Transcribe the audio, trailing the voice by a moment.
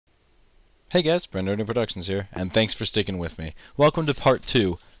Hey guys, BrandonioProductions here, and thanks for sticking with me. Welcome to part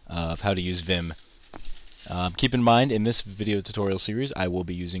 2 of how to use Vim. Keep in mind, in this video tutorial series, I will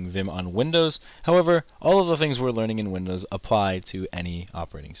be using Vim on Windows. However, all of the things we're learning in Windows apply to any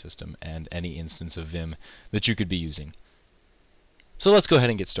operating system and any instance of Vim that you could be using. So let's go ahead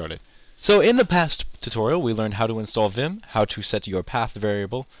and get started. So in the past tutorial, we learned how to install Vim, how to set your path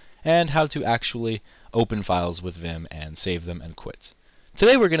variable, and how to actually open files with Vim and save them and quit.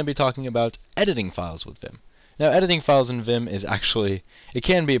 Today we're going to be talking about editing files with Vim. Now, editing files in Vim is actually, it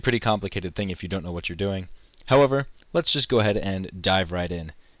can be a pretty complicated thing if you don't know what you're doing. However, let's just go ahead and dive right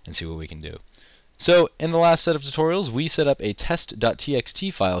in and see what we can do. So, in the last set of tutorials, we set up a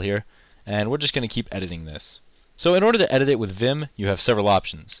test.txt file here, and we're just going to keep editing this. So, in order to edit it with Vim, you have several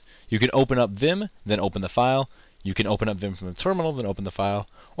options. You can open up Vim, then open the file. You can open up Vim from the terminal, then open the file.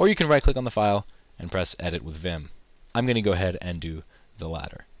 Or you can right-click on the file and press Edit with Vim. I'm going to go ahead and do the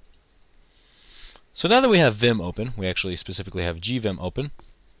latter. So now that we have Vim open, we actually specifically have gvim open,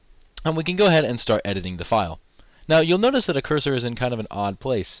 and we can go ahead and start editing the file. Now you'll notice that a cursor is in kind of an odd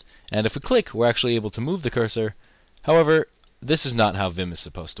place, and if we click, we're actually able to move the cursor. However, this is not how Vim is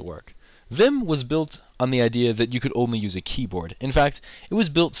supposed to work. Vim was built on the idea that you could only use a keyboard. In fact, it was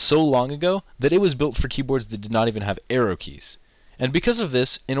built so long ago that it was built for keyboards that did not even have arrow keys. And because of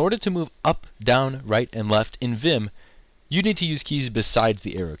this, in order to move up, down, right, and left in Vim, you need to use keys besides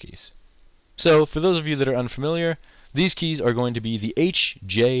the arrow keys. So, for those of you that are unfamiliar, these keys are going to be the H,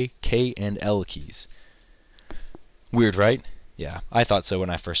 J, K, and L keys. Weird, right? Yeah, I thought so when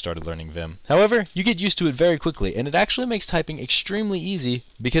I first started learning Vim. However, you get used to it very quickly, and it actually makes typing extremely easy,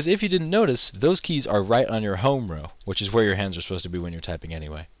 because if you didn't notice, those keys are right on your home row, which is where your hands are supposed to be when you're typing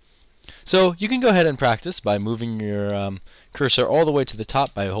anyway. So, you can go ahead and practice by moving your cursor all the way to the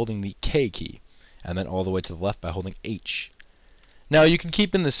top by holding the K key, and then all the way to the left by holding H. Now you can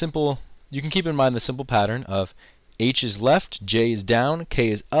keep in mind the simple pattern of H is left, J is down, K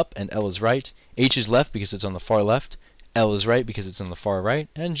is up, and L is right. H is left because it's on the far left, L is right because it's on the far right,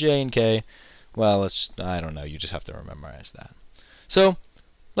 and J and K, well, I don't know, you just have to memorize that. So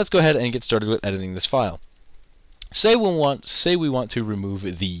let's go ahead and get started with editing this file. Say we want to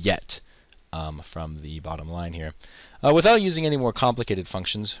remove the yet from the bottom line here. Without using any more complicated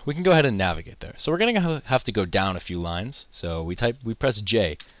functions, we can go ahead and navigate there. So we're going to have to go down a few lines. So we press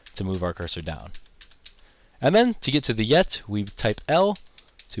J to move our cursor down. And then to get to the yet, we type L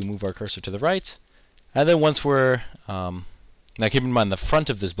to move our cursor to the right. And then once we're, now keep in mind the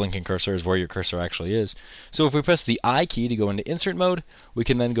front of this blinking cursor is where your cursor actually is. So if we press the I key to go into insert mode, we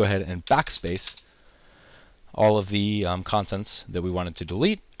can then go ahead and backspace all of the contents that we wanted to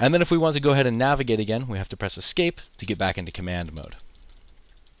delete. And then if we want to go ahead and navigate again, we have to press escape to get back into command mode.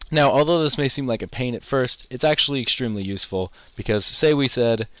 Now, although this may seem like a pain at first, it's actually extremely useful, because say we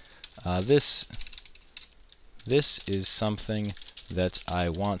said this is something that I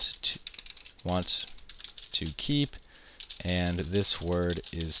want to keep, and this word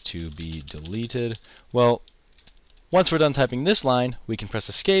is to be deleted. Well, once we're done typing this line, we can press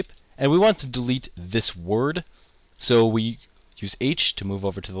escape, and we want to delete this word, so we use H to move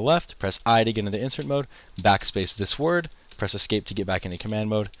over to the left, press I to get into insert mode, backspace this word, press escape to get back into command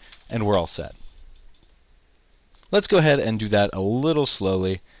mode, and we're all set. Let's go ahead and do that a little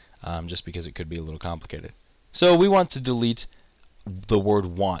slowly, just because it could be a little complicated. So we want to delete the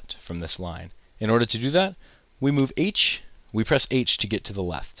word want from this line. In order to do that, we press H to get to the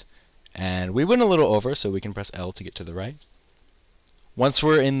left. And we went a little over, so we can press L to get to the right. Once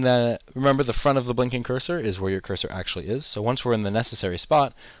we're in remember the front of the blinking cursor is where your cursor actually is. So once we're in the necessary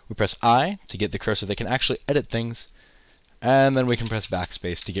spot, we press I to get the cursor that can actually edit things. And then we can press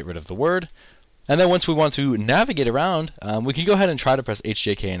backspace to get rid of the word. And then once we want to navigate around, we can go ahead and try to press H,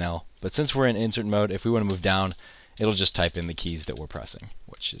 J, K, and L. But since we're in insert mode, if we want to move down, it'll just type in the keys that we're pressing,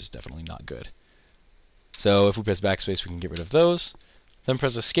 which is definitely not good. So if we press backspace, we can get rid of those. Then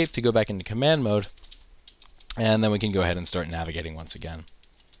press escape to go back into command mode. And then we can go ahead and start navigating once again.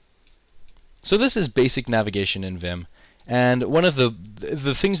 So this is basic navigation in Vim, and one of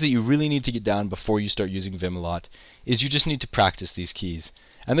the things that you really need to get down before you start using Vim a lot is you just need to practice these keys.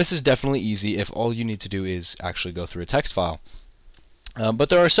 And this is definitely easy if all you need to do is actually go through a text file. But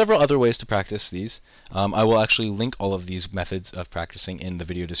there are several other ways to practice these. I will actually link all of these methods of practicing in the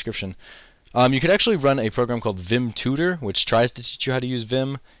video description. You could actually run a program called vimtutor, which tries to teach you how to use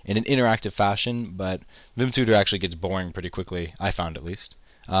Vim in an interactive fashion, but vimtutor actually gets boring pretty quickly, I found at least.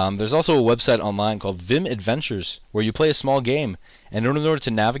 There's also a website online called vim-adventures, where you play a small game, and in order to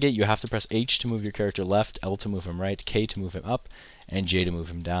navigate, you have to press H to move your character left, L to move him right, K to move him up, and J to move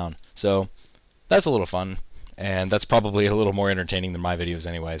him down. So that's a little fun. and that's probably a little more entertaining than my videos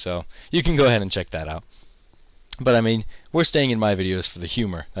anyway, so you can go ahead and check that out. But I mean, we're staying in my videos for the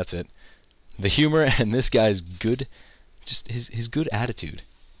humor, that's it. The humor and this guy's good, just his good attitude.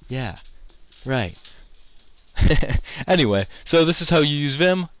 Yeah, right. Anyway, so this is how you use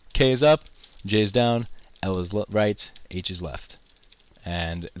Vim. K is up, J is down, L is right, H is left.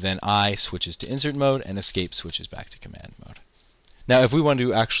 And then I switches to insert mode, and escape switches back to command mode. Now, if we want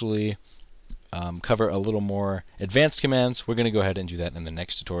to actually cover a little more advanced commands, we're going to go ahead and do that in the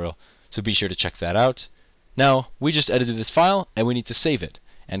next tutorial, so be sure to check that out. Now, we just edited this file, and we need to save it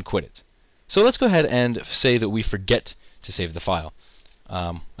and quit it. So let's go ahead and say that we forget to save the file.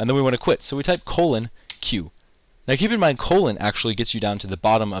 And then we want to quit, so we type :Q. Now keep in mind, colon actually gets you down to the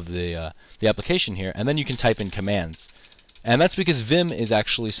bottom of the application here, and then you can type in commands. And that's because Vim is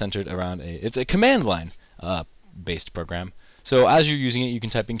actually centered around it's a command line based program. So as you're using it, you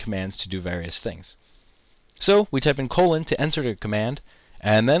can type in commands to do various things. So we type in colon to enter a command,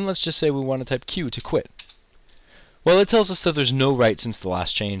 and then let's just say we want to type Q to quit. Well, it tells us that there's no write since the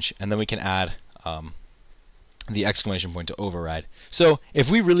last change, and then we can add the exclamation point to override. So if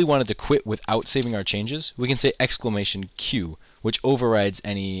we really wanted to quit without saving our changes, we can say exclamation Q, which overrides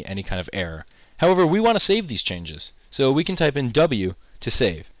any kind of error. However, we want to save these changes, so we can type in W to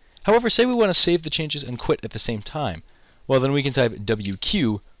save. However, say we want to save the changes and quit at the same time. Well, then we can type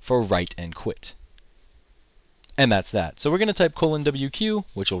WQ for write and quit. And that's that. So we're going to type :WQ,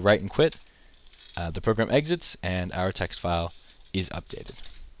 which will write and quit. The program exits, and our text file is updated.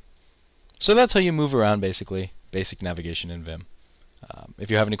 So that's how you move around, basically, basic navigation in Vim.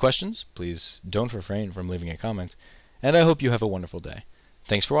 If you have any questions, please don't refrain from leaving a comment, and I hope you have a wonderful day.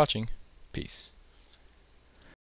 Thanks for watching. Peace.